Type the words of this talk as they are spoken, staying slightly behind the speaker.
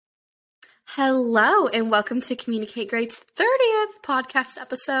Hello, and welcome to Communicate Great's 30th podcast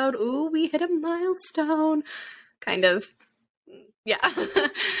episode. Ooh, we hit a milestone. Kind of. Yeah.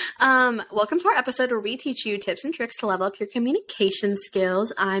 Welcome to our episode where we teach you tips and tricks to level up your communication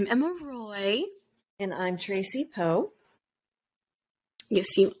skills. I'm Emma Roy. And I'm Tracy Poe.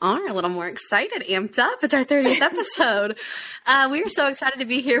 Yes, you are a little more excited, amped up. It's our 30th episode. We are so excited to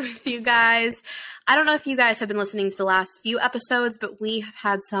be here with you guys. I don't know if you guys have been listening to the last few episodes, but we have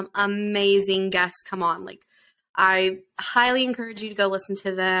had some amazing guests come on. I highly encourage you to go listen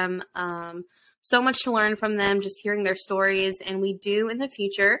to them. So much to learn from them, just hearing their stories. And we do in the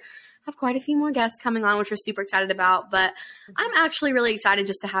future have quite a few more guests coming on, which we're super excited about. But I'm actually really excited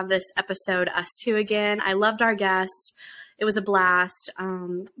just to have this episode, us two again. I loved our guests. It was a blast,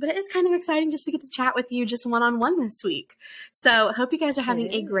 but it is kind of exciting just to get to chat with you just one-on-one this week. So I hope you guys are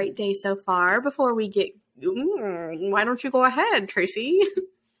having a great day so far. Before we get, why don't you go ahead, Tracy?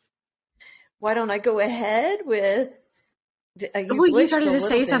 Why don't I go ahead with... You started to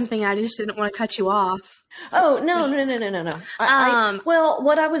say something. I just didn't want to cut you off. Oh, no. Well,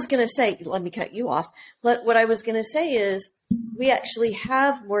 what I was going to say, let me cut you off. What I was going to say is we actually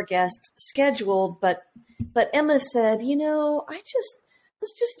have more guests scheduled, but Emma said, let's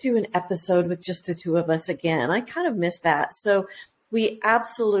just do an episode with just the two of us again. I kind of miss that. So we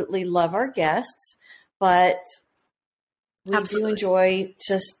absolutely love our guests, but we do enjoy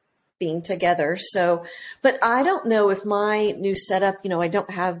just being together. So, but I don't know if my new setup, I don't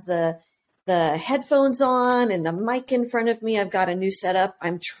have the headphones on and the mic in front of me. I've got a new setup.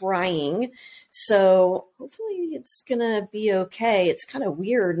 I'm trying. So hopefully it's going to be okay. It's kind of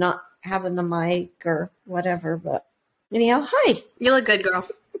weird not having the mic or whatever, but anyhow, hi. You look good, girl.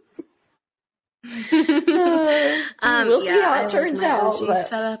 We'll see how it turns out.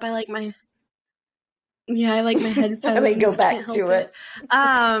 Set up. I like my headphones. I may go back to it.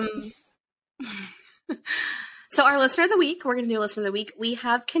 So our listener of the week, we're going to do a listener of the week. We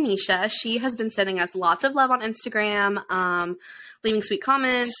have Kanisha. She has been sending us lots of love on Instagram, leaving sweet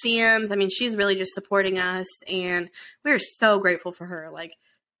comments, DMs. I mean, she's really just supporting us, and we're so grateful for her.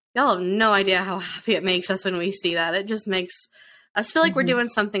 Y'all have no idea how happy it makes us when we see that. It just makes us feel like we're doing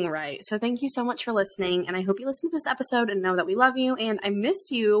something right. So thank you so much for listening, and I hope you listen to this episode and know that we love you, and I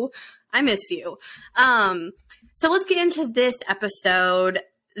miss you. So let's get into this episode.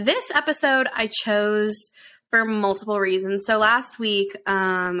 This episode I chose for multiple reasons. So last week,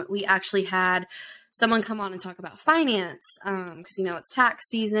 we actually had someone come on and talk about finance, because, it's tax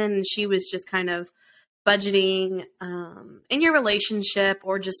season, and she was just kind of budgeting in your relationship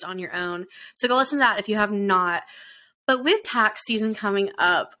or just on your own. So go listen to that if you have not. But with tax season coming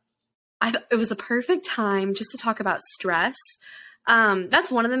up, it was a perfect time just to talk about stress.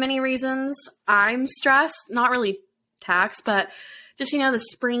 That's one of the many reasons I'm stressed. Not really tax, but just, the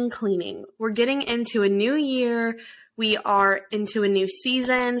spring cleaning. We're getting into a new year. We are into a new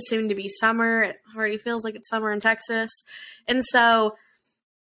season, soon to be summer. It already feels like it's summer in Texas. And so,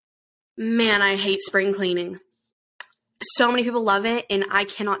 man, I hate spring cleaning. So many people love it, and I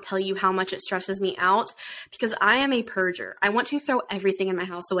cannot tell you how much it stresses me out because I am a purger. I want to throw everything in my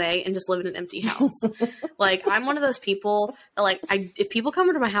house away and just live in an empty house. I'm one of those people that, if people come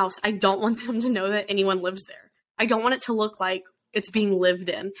into my house, I don't want them to know that anyone lives there. I don't want it to look like it's being lived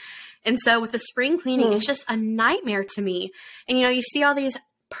in. And so with the spring cleaning, it's just a nightmare to me. And, you see all these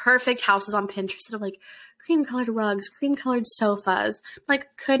perfect houses on Pinterest that have cream-colored rugs, cream-colored sofas.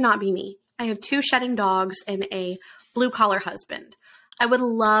 Could not be me. I have 2 shedding dogs and a blue-collar husband. I would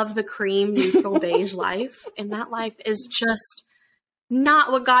love the cream, neutral, beige life. And that life is just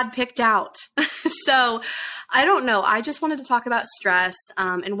not what God picked out. So I don't know. I just wanted to talk about stress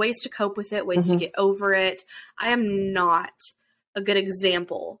and ways to cope with it, ways to get over it. I am not a good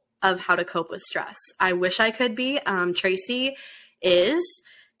example of how to cope with stress. I wish I could be. Tracy is.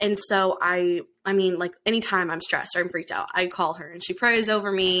 And so I mean, anytime I'm stressed or I'm freaked out, I call her and she prays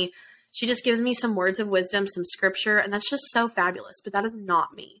over me. She just gives me some words of wisdom, some scripture, and that's just so fabulous. But that is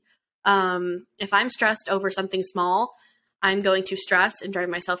not me. If I'm stressed over something small, I'm going to stress and drive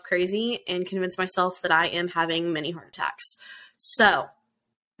myself crazy and convince myself that I am having many heart attacks. So,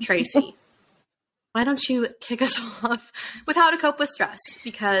 Tracy, why don't you kick us off with how to cope with stress?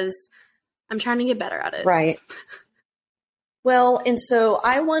 Because I'm trying to get better at it. Right. Well, and so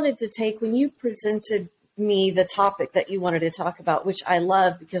I wanted to take, when you presented me the topic that you wanted to talk about, which I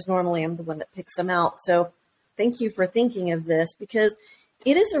love because normally I'm the one that picks them out. So thank you for thinking of this because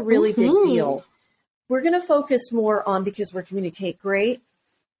it is a really big deal. We're going to focus more on, because we're Communicate Great,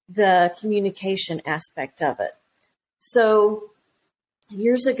 the communication aspect of it. So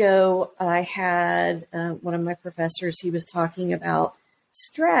years ago, I had one of my professors, he was talking about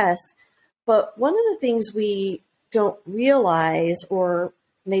stress, But one of the things we don't realize, or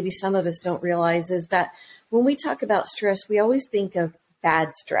maybe some of us don't realize, is that when we talk about stress, we always think of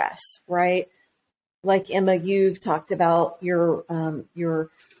bad stress, right? Like Emma, you've talked about your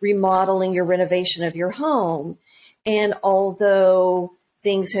remodeling, your renovation of your home. And although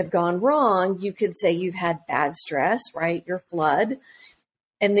things have gone wrong, you could say you've had bad stress, right? Your flood.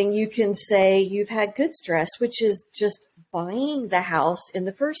 And then you can say you've had good stress, which is just buying the house in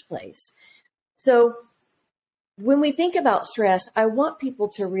the first place. So when we think about stress, I want people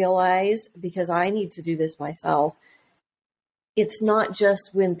to realize, because I need to do this myself, it's not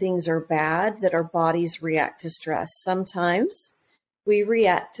just when things are bad that our bodies react to stress. Sometimes we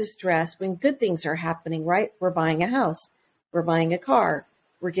react to stress when good things are happening, right? We're buying a house, we're buying a car,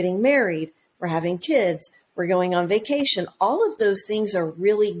 we're getting married, we're having kids, we're going on vacation. All of those things are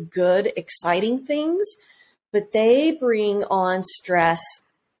really good, exciting things, but they bring on stress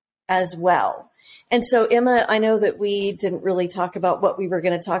as well. And so, Emma, I know that we didn't really talk about what we were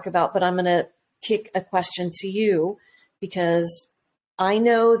going to talk about, but I'm going to kick a question to you, because I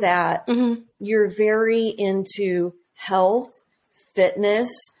know that you're very into health, fitness,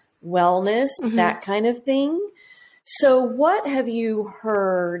 wellness, that kind of thing. So what have you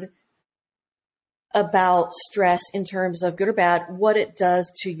heard about stress in terms of good or bad, what it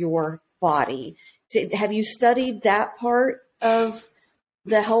does to your body? Have you studied that part of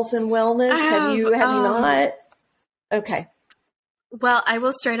the health and wellness? Have you not? Okay. Well, I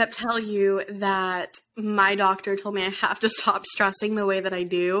will straight up tell you that my doctor told me I have to stop stressing the way that I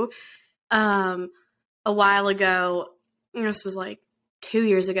do. A while ago, this was like 2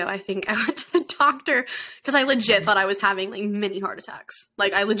 years ago, I think, I went to the doctor because I legit thought I was having like mini heart attacks.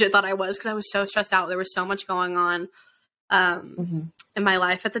 Like I legit thought I was, because I was so stressed out. There was so much going on in my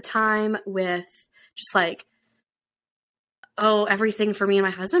life at the time, with just like, everything for me and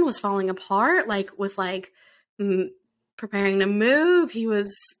my husband was falling apart, like with like preparing to move. He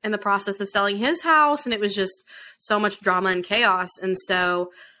was in the process of selling his house, and it was just so much drama and chaos. And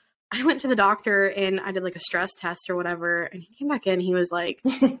so I went to the doctor and I did like a stress test or whatever. And he came back in, he was like,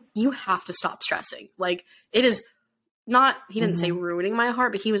 you have to stop stressing. Like it is not, he didn't say ruining my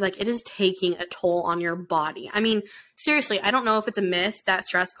heart, but he was like, it is taking a toll on your body. I mean, seriously, I don't know if it's a myth that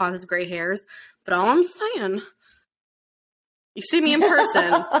stress causes gray hairs, but all I'm saying, you see me in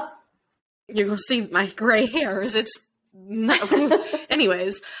person, you're going to see my gray hairs. It's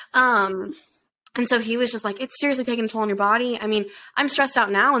anyways. And so he was just like, it's seriously taking a toll on your body. I mean, I'm stressed out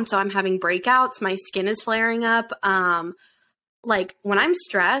now. And so I'm having breakouts. My skin is flaring up. Like when I'm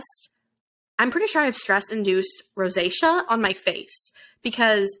stressed, I'm pretty sure I have stress-induced rosacea on my face,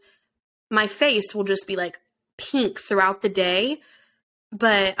 because my face will just be like pink throughout the day.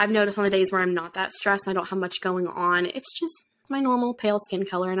 But I've noticed on the days where I'm not that stressed, I don't have much going on, it's just my normal pale skin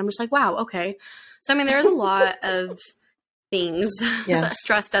color. And I'm just like, wow, okay. So, I mean, there's a lot of things that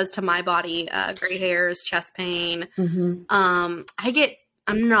stress does to my body, gray hairs, chest pain. I'm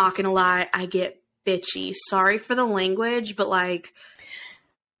not going to lie, I get bitchy. Sorry for the language, but like,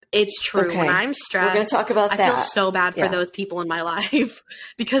 it's true. Okay. When I'm stressed, we're going to talk about that. I feel so bad for those people in my life,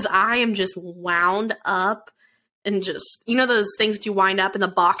 because I am just wound up and just, you know, those things that you wind up and the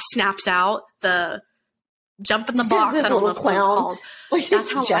box snaps out, the jump in the box. I don't know what it's called.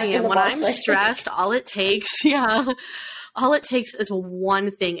 That's how I am. When I'm stressed, all it takes is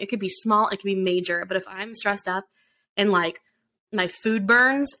one thing. It could be small, it could be major. But if I'm stressed up and like my food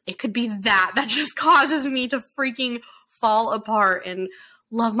burns, it could be that just causes me to freaking fall apart. And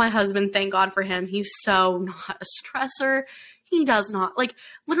love my husband. Thank God for him. He's so not a stressor. He does not, like,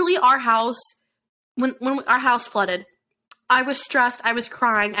 literally our house, when our house flooded, I was stressed. I was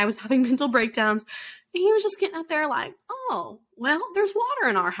crying. I was having mental breakdowns. And he was just getting out there like, oh, well, there's water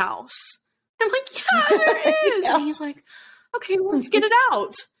in our house. I'm like, yeah, there is. And he's like, okay, well, let's get it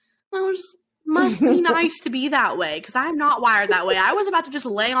out. And I was just, must be nice to be that way, because I'm not wired that way. I was about to just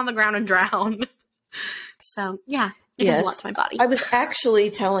lay on the ground and drown. So, yeah, it does a lot to my body. I was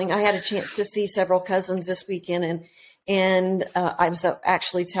actually I had a chance to see several cousins this weekend, and I was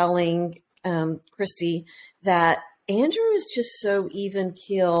actually telling Christy that Andrew is just so even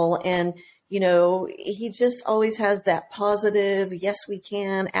keel, and you know, he just always has that positive, yes, we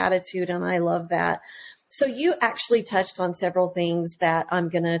can attitude. And I love that. So you actually touched on several things that I'm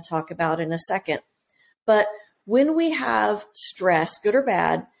going to talk about in a second. But when we have stress, good or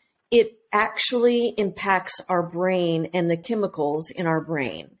bad, it actually impacts our brain and the chemicals in our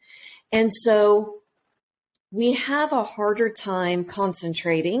brain. And so we have a harder time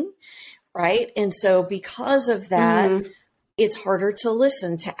concentrating, right? And so because of that, it's harder to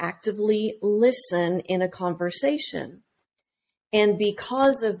listen, to actively listen in a conversation. And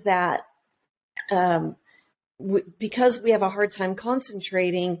because of that, because we have a hard time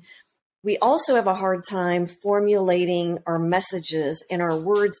concentrating, we also have a hard time formulating our messages and our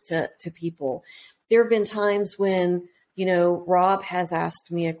words to people. There have been times when, Rob has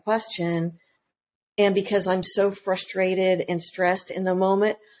asked me a question, and because I'm so frustrated and stressed in the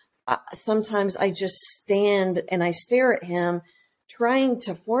moment, sometimes I just stand and I stare at him trying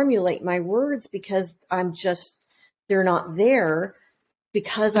to formulate my words because they're not there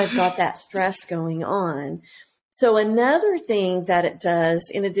because I've got that stress going on. So another thing that it does,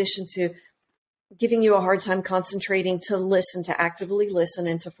 in addition to giving you a hard time concentrating, to actively listen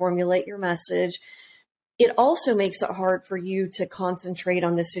and to formulate your message, it also makes it hard for you to concentrate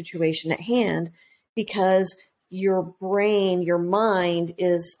on the situation at hand because your brain, your mind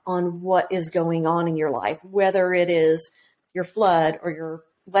is on what is going on in your life, whether it is your flood or your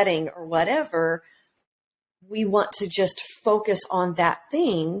wedding or whatever. We want to just focus on that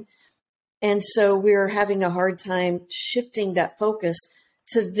thing. And so we're having a hard time shifting that focus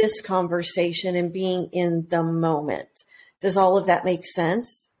to this conversation and being in the moment. Does all of that make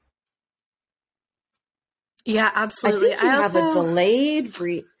sense? Yeah, absolutely. I think you have a delayed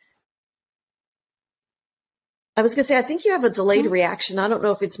I think you have a delayed reaction. I don't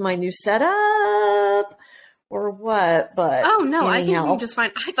know if it's my new setup or what, but oh no, anyhow. I can hear you just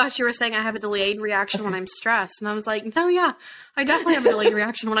fine. I thought you were saying I have a delayed reaction when I'm stressed, and I was like, no, yeah, I definitely have a delayed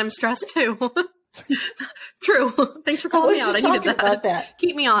reaction when I'm stressed too. True. Thanks for calling me out. I needed that. About that.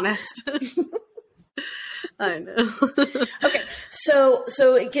 Keep me honest. I know. Okay, so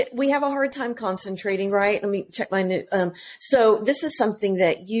we have a hard time concentrating, right? Let me check my new. So this is something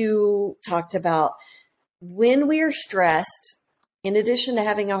that you talked about. When we are stressed, in addition to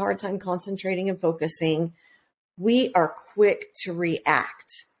having a hard time concentrating and focusing, we are quick to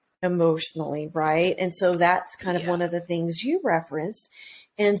react emotionally, right? And so that's kind of one of the things you referenced.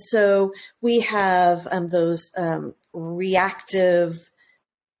 And so we have those reactive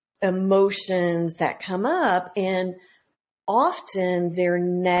emotions that come up, and often they're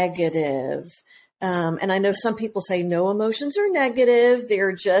negative. And I know some people say no emotions are negative. They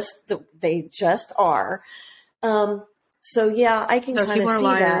just are. So yeah, I can kind of see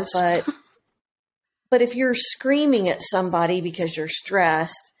liars. that, but if you're screaming at somebody because you're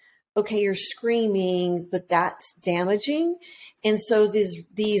stressed, okay, you're screaming, but that's damaging. And so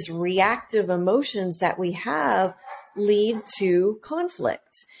these reactive emotions that we have lead to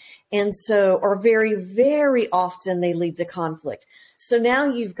conflict. And so, or very, very often they lead to conflict. So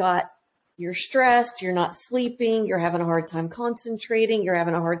now you're stressed, you're not sleeping, you're having a hard time concentrating, you're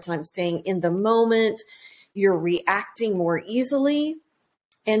having a hard time staying in the moment, you're reacting more easily.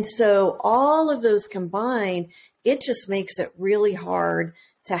 And so all of those combined, it just makes it really hard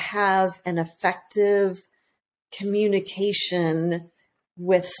to have an effective communication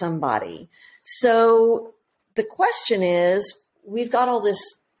with somebody. So the question is, we've got all this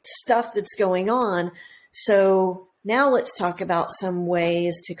stuff that's going on. So now let's talk about some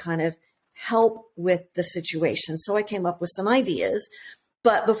ways to kind of help with the situation. So I came up with some ideas.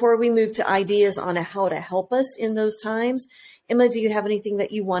 But before we move to ideas on how to help us in those times, Emma, do you have anything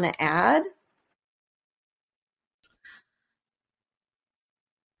that you want to add?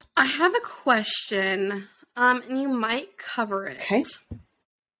 I have a question, and you might cover it. Okay.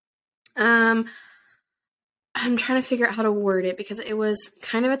 I'm trying to figure out how to word it because it was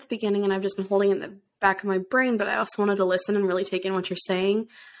kind of at the beginning and I've just been holding it in the back of my brain, but I also wanted to listen and really take in what you're saying.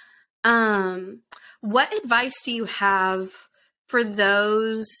 What advice do you have for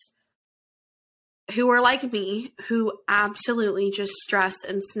those who are like me, who absolutely just stress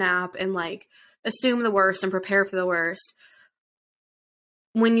and snap and like assume the worst and prepare for the worst?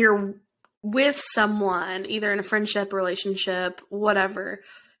 When you're with someone, either in a friendship, relationship, whatever,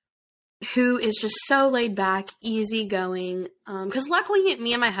 who is just so laid back, easygoing, because luckily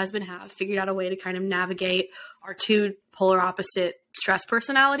me and my husband have figured out a way to kind of navigate our two polar opposite stress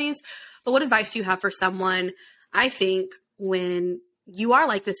personalities. But what advice do you have for someone, I think, when you are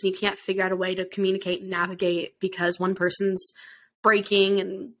like this and you can't figure out a way to communicate and navigate because one person's breaking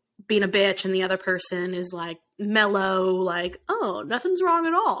and being a bitch and the other person is like mellow, like, oh, nothing's wrong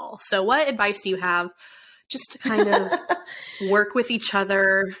at all. So what advice do you have just to kind of work with each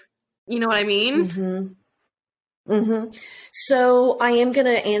other? You know what I mean? Mm-hmm. Mm-hmm. So I am going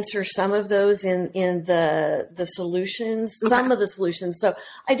to answer some of those in the solutions, some of the solutions. So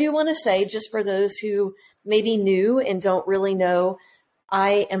I do want to say, just for those who may be new and don't really know,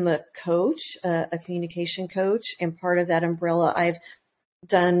 I am a coach, a communication coach, and part of that umbrella, I've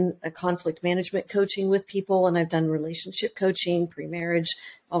done a conflict management coaching with people, and I've done relationship coaching, pre-marriage,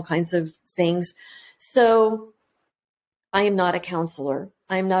 all kinds of things. So I am not a counselor.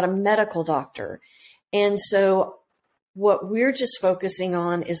 I am not a medical doctor. And so what we're just focusing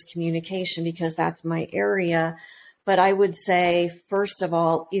on is communication because that's my area. But I would say, first of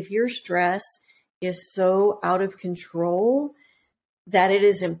all, if your stress is so out of control that it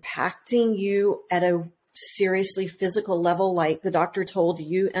is impacting you at a seriously physical level, like the doctor told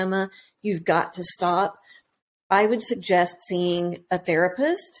you, Emma, you've got to stop, I would suggest seeing a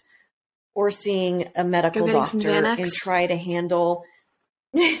therapist or seeing a medical doctor and try to handle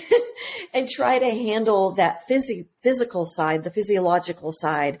and try to handle that physical side, the physiological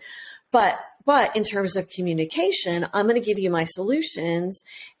side. But in terms of communication, I'm going to give you my solutions.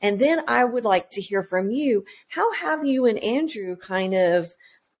 And then I would like to hear from you. How have you and Andrew kind of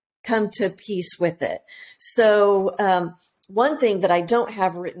come to peace with it? So one thing that I don't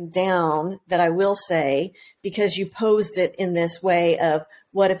have written down that I will say, because you posed it in this way of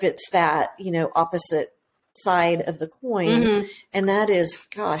what if it's that, opposite side of the coin. Mm-hmm. And that is,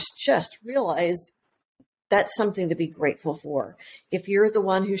 gosh, just realize that's something to be grateful for. If you're the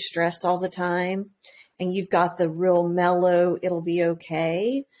one who's stressed all the time and you've got the real mellow, it'll be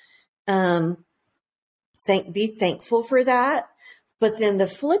okay. Be thankful for that. But then the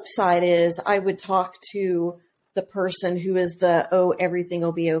flip side is I would talk to the person who is everything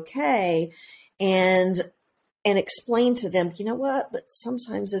will be okay. And explain to them, you know what, but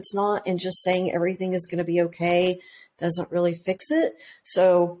sometimes it's not. And just saying everything is going to be okay doesn't really fix it.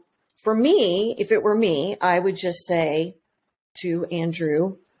 So for me, if it were me, I would just say to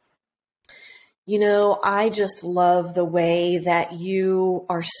Andrew, I just love the way that you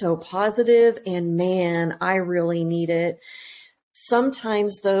are so positive, and man, I really need it.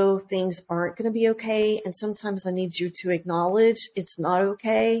 Sometimes though, things aren't going to be okay. And sometimes I need you to acknowledge it's not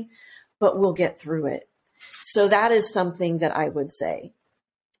okay, but we'll get through it. So that is something that I would say.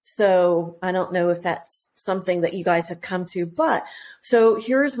 So I don't know if that's something that you guys have come to, but so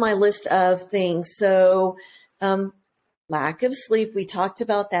here's my list of things. So lack of sleep, we talked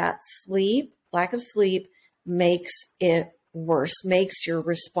about that. Lack of sleep makes it worse, makes your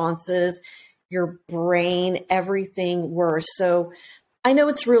responses, your brain, everything worse. So I know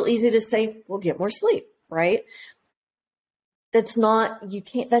it's real easy to say, well, get more sleep, right? That's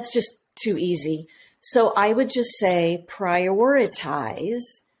just too easy. So I would just say prioritize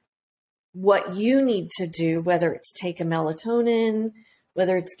what you need to do, whether it's take a melatonin,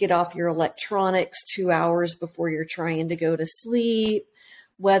 whether it's get off your electronics 2 hours before you're trying to go to sleep,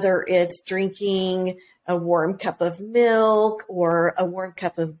 whether it's drinking a warm cup of milk or a warm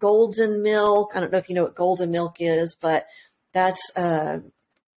cup of golden milk. I don't know if you know what golden milk is, but that's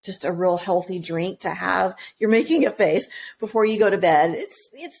just a real healthy drink to have. You're making a face before you go to bed.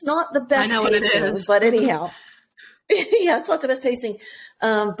 It's not the best tasting, but anyhow, yeah, it's not the best tasting,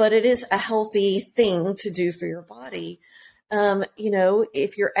 but it is a healthy thing to do for your body.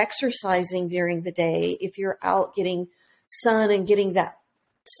 If you're exercising during the day, if you're out getting sun and getting that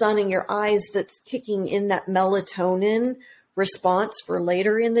sun in your eyes that's kicking in that melatonin response for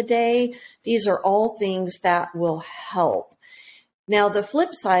later in the day, these are all things that will help. Now, the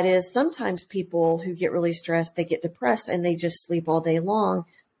flip side is sometimes people who get really stressed, they get depressed and they just sleep all day long.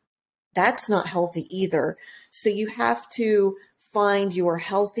 That's not healthy either. So you have to find your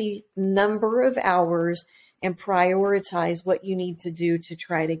healthy number of hours and prioritize what you need to do to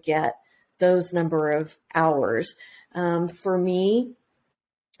try to get those number of hours. For me,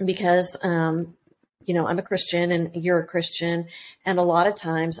 because, I'm a Christian and you're a Christian, and a lot of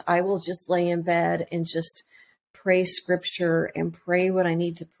times I will just lay in bed and just pray scripture and pray what I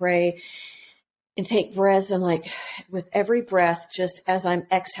need to pray and take breaths. And with every breath, just as I'm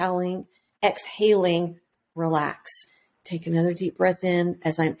exhaling, relax. Take another deep breath in.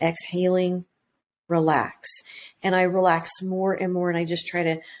 As I'm exhaling, relax. And I relax more and more. And I just try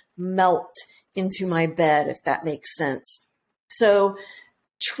to melt into my bed, if that makes sense. So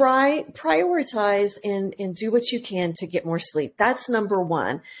prioritize and do what you can to get more sleep. That's number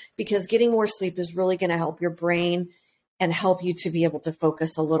one, because getting more sleep is really going to help your brain and help you to be able to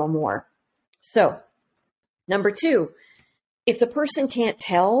focus a little more. So number two, if the person can't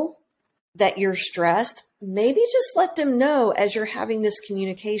tell that you're stressed, maybe just let them know as you're having this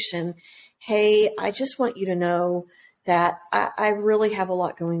communication, hey, I just want you to know that I really have a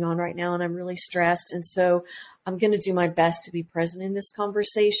lot going on right now and I'm really stressed. And so I'm going to do my best to be present in this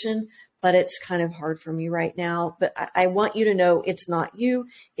conversation, but it's kind of hard for me right now. But I want you to know it's not you.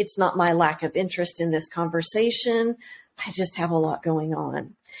 It's not my lack of interest in this conversation. I just have a lot going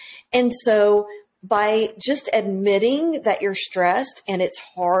on. And so by just admitting that you're stressed and it's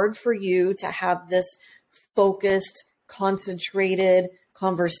hard for you to have this focused, concentrated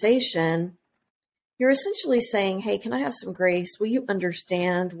conversation, you're essentially saying, hey, can I have some grace? Will you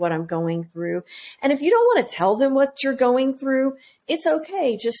understand what I'm going through? And if you don't want to tell them what you're going through, it's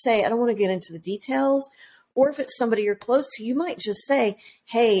okay. Just say, I don't want to get into the details. Or if it's somebody you're close to, you might just say,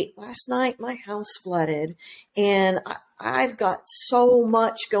 hey, last night my house flooded and I've got so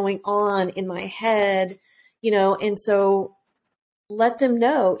much going on in my head, and so let them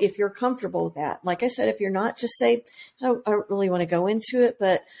know if you're comfortable with that. Like I said, if you're not, just say, I don't really want to go into it,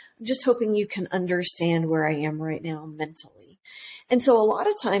 but I'm just hoping you can understand where I am right now mentally. And so a lot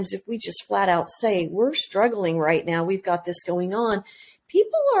of times if we just flat out say, we're struggling right now, we've got this going on,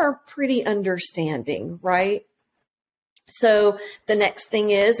 people are pretty understanding, right? So the next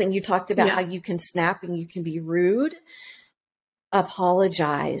thing is, and you talked about how you can snap and you can be rude,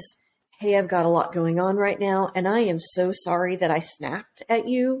 apologize. Hey, I've got a lot going on right now, and I am so sorry that I snapped at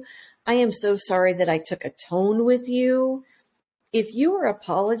you. I am so sorry that I took a tone with you. If you are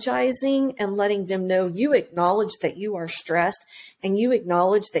apologizing and letting them know you acknowledge that you are stressed and you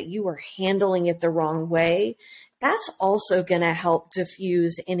acknowledge that you are handling it the wrong way, that's also going to help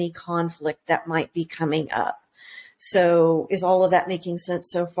diffuse any conflict that might be coming up. So is all of that making sense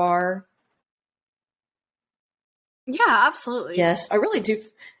so far? Yeah, absolutely. Yes, I really do.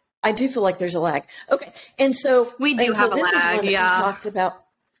 I do feel like there's a lag. Okay. And so we do have a lag. We talked about.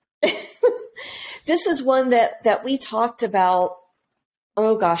 This is one that we talked about.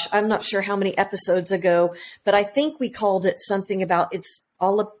 Oh gosh, I'm not sure how many episodes ago, but I think we called it something about it's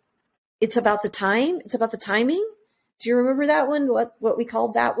about the time. It's about the timing. Do you remember that one? What we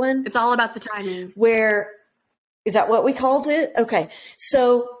called that one? It's all about the timing. Where is that what we called it? Okay.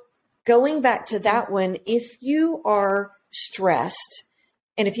 So going back to that one, if you are stressed,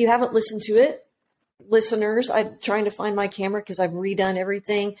 and if you haven't listened to it, listeners, I'm trying to find my camera because I've redone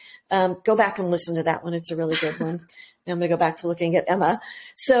everything. Go back and listen to that one. It's a really good one. Now I'm going to go back to looking at Emma.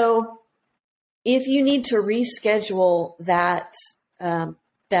 So if you need to reschedule that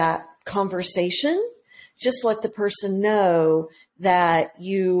conversation, just let the person know that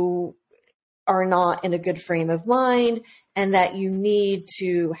you are not in a good frame of mind and that you need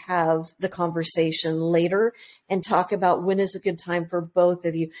to have the conversation later and talk about when is a good time for both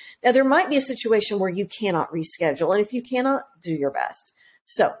of you. Now, there might be a situation where you cannot reschedule, and if you cannot, do your best.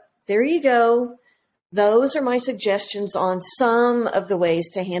 So there you go. Those are my suggestions on some of the ways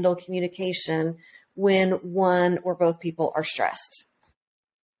to handle communication when one or both people are stressed.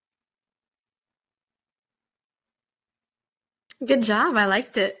 Good job. I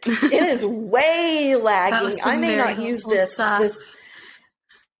liked it. It is way lagging. I may not use this. I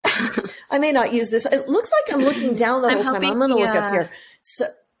may not use this. It looks like I'm looking down the whole time. I'm going to look up here. So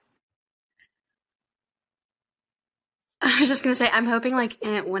I was just going to say, I'm hoping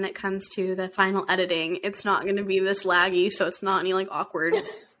when it comes to the final editing, it's not going to be this laggy, so it's not any awkward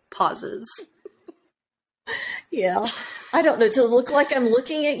pauses. Yeah. I don't know. Does it look like I'm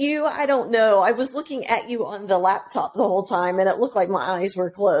looking at you? I don't know. I was looking at you on the laptop the whole time and it looked like my eyes were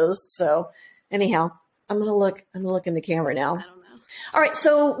closed. So anyhow, I'm going to look in the camera now. I don't know. All right.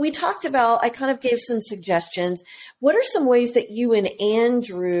 So we talked about, I kind of gave some suggestions. What are some ways that you and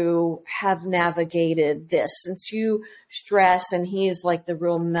Andrew have navigated this since you stress and he's like the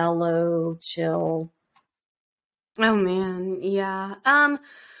real mellow, chill? Oh man. Yeah. Well,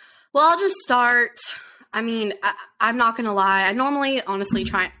 I'll just start. I mean, I'm not going to lie. I normally, honestly,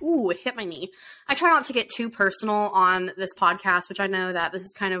 it hit my knee. I try not to get too personal on this podcast, which I know that this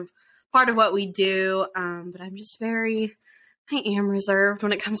is kind of part of what we do. But I am reserved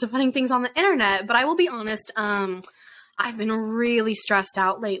when it comes to putting things on the internet. But I will be honest, I've been really stressed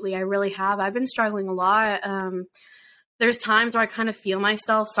out lately. I really have. I've been struggling a lot. There's times where I kind of feel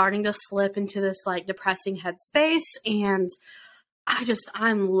myself starting to slip into this depressing headspace, and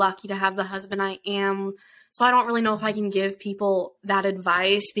I'm lucky to have the husband I am. So I don't really know if I can give people that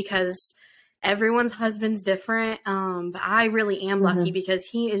advice because everyone's husband's different. But I really am lucky because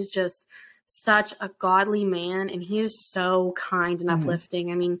he is just such a godly man and he is so kind and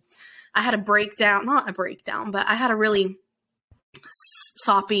uplifting. I mean, I had not a breakdown, but I had a really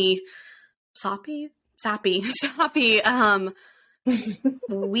sappy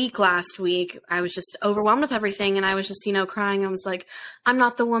week last week. I was just overwhelmed with everything and I was just, crying. I was like, I'm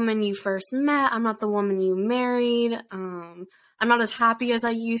not the woman you first met. I'm not the woman you married. I'm not as happy as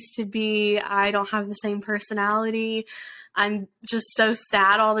I used to be. I don't have the same personality. I'm just so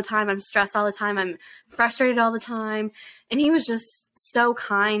sad all the time. I'm stressed all the time. I'm frustrated all the time. And he was just so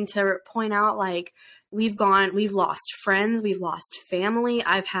kind to point out we've lost friends. We've lost family.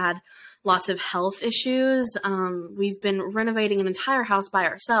 I've had lots of health issues. We've been renovating an entire house by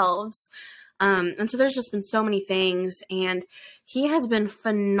ourselves. And so there's just been so many things, and he has been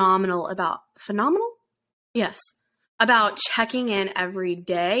phenomenal about checking in every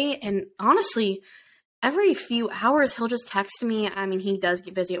day. And honestly, every few hours, he'll just text me. I mean, he does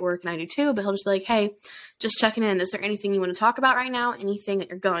get busy at work, and I do too, but he'll just be like, hey, just checking in. Is there anything you want to talk about right now? Anything that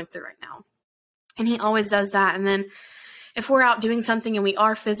you're going through right now? And he always does that. And then if we're out doing something and we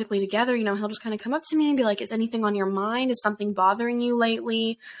are physically together, he'll just kind of come up to me and be like, is anything on your mind? Is something bothering you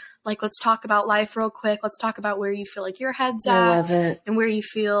lately? Like, let's talk about life real quick. Let's talk about where you feel like your head's at. I love it. And where you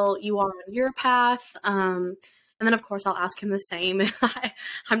feel you are on your path. And then, of course, I'll ask him the same.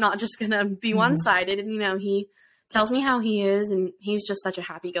 I'm not just going to be one-sided. And, he tells me how he is, and he's just such a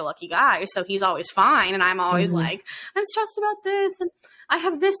happy-go-lucky guy. So he's always fine. And I'm always like, I'm stressed about this, and I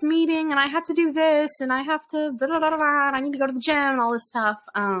have this meeting, and I have to do this, and I have to and I need to go to the gym and all this stuff.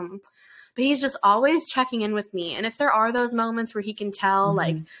 But he's just always checking in with me. And if there are those moments where he can tell,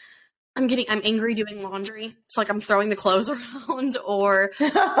 like, I'm angry doing laundry, so like I'm throwing the clothes around, or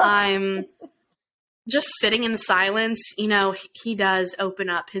I'm just sitting in silence, he does open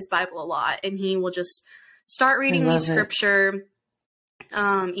up his Bible a lot, and he will just start reading me scripture,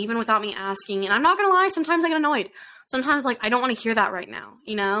 even without me asking. And I'm not going to lie, sometimes I get annoyed. Sometimes, like, I don't want to hear that right now,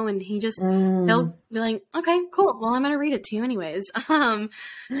 and he just, he'll be like, okay, cool. Well, I'm going to read it to you anyways. So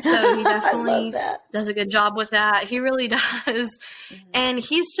he definitely does a good job with that. He really does. And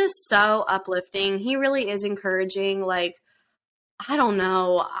he's just so uplifting. He really is encouraging. Like, I don't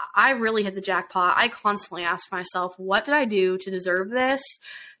know. I really hit the jackpot. I constantly ask myself, what did I do to deserve this?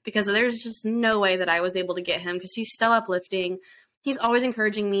 Because there's just no way that I was able to get him, because he's so uplifting. He's always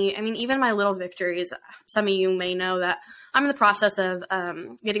encouraging me. I mean, even my little victories, some of you may know that I'm in the process of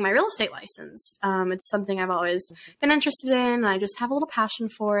getting my real estate license. It's something I've always been interested in, and I just have a little passion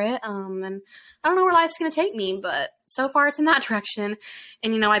for it. And I don't know where life's going to take me, but so far it's in that direction.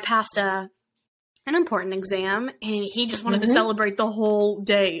 And, I passed an important exam, and he just wanted to celebrate the whole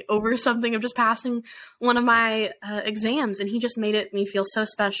day over something of just passing one of my exams. And he just made me feel so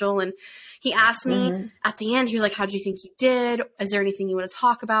special. And he asked me at the end, he was like, how do you think you did? Is there anything you want to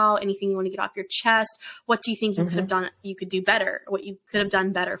talk about? Anything you want to get off your chest? What do you think you could have done? You could do better, what you could have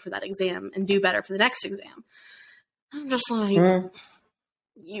done better for that exam and do better for the next exam. I'm just like,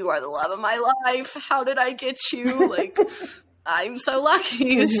 you are the love of my life. How did I get you? Like, I'm so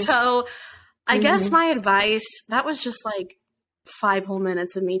lucky. So I guess my advice, that was just like 5 whole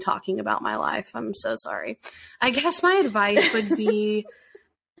minutes of me talking about my life. I'm so sorry. I guess my advice would be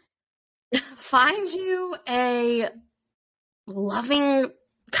find you a loving,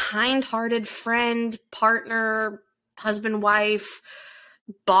 kind-hearted friend, partner, husband, wife,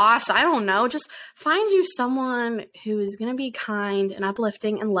 boss. I don't know. Just find you someone who is going to be kind and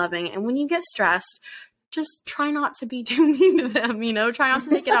uplifting and loving. And when you get stressed, just try not to be too mean to them, try not to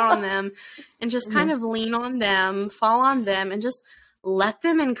take it out on them, and just kind of lean on them, fall on them, and just let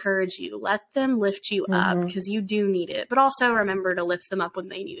them encourage you. Let them lift you up, because you do need it. But also remember to lift them up when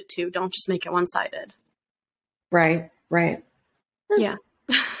they need it too. Don't just make it one-sided. Right. Yeah.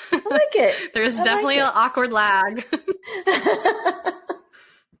 I like it. There's definitely an awkward lag.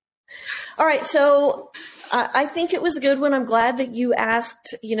 All right. So I think it was a good one. I'm glad that you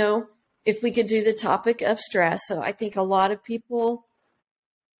asked, if we could do the topic of stress. So I think a lot of people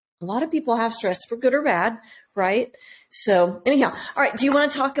have stress, for good or bad, right? So anyhow, all right. Do you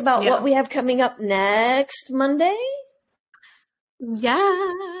want to talk about what we have coming up next Monday?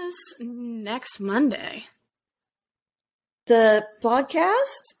 Yes, next Monday. The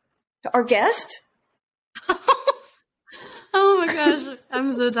podcast? Our guest? Oh my gosh,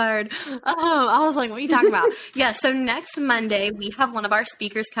 I'm so tired. I was like, what are you talking about? Yeah, so next Monday, we have one of our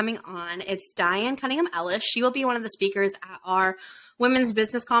speakers coming on. It's Diane Cunningham Ellis. She will be one of the speakers at our Women's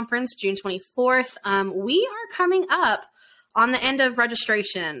Business Conference, June 24th. We are coming up on the end of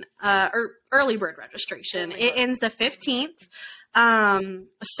registration, or early bird registration. It ends the 15th.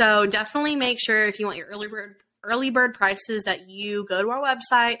 So definitely make sure, if you want your early bird prices, that you go to our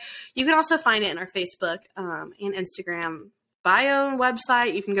website. You can also find it in our Facebook and Instagram bio and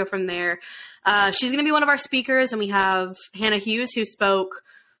website. You can go from there. She's going to be one of our speakers, and we have Hannah Hughes, who spoke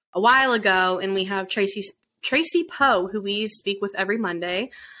a while ago, and we have Tracy Poe, who we speak with every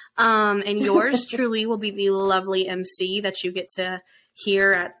Monday. And yours truly will be the lovely MC that you get to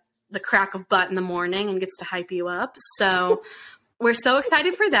hear at the crack of butt in the morning and gets to hype you up. So we're so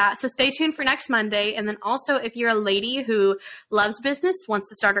excited for that. So stay tuned for next Monday. And then also, if you're a lady who loves business, wants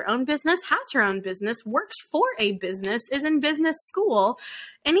to start her own business, has her own business, works for a business, is in business school,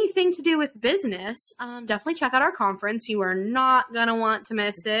 anything to do with business, definitely check out our conference. You are not going to want to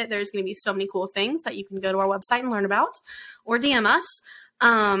miss it. There's going to be so many cool things that you can go to our website and learn about, or DM us.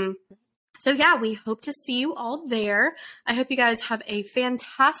 So yeah, we hope to see you all there. I hope you guys have a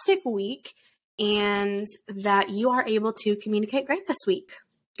fantastic week and that you are able to communicate great this week.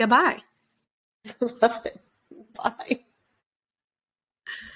 Goodbye. Love it. Bye.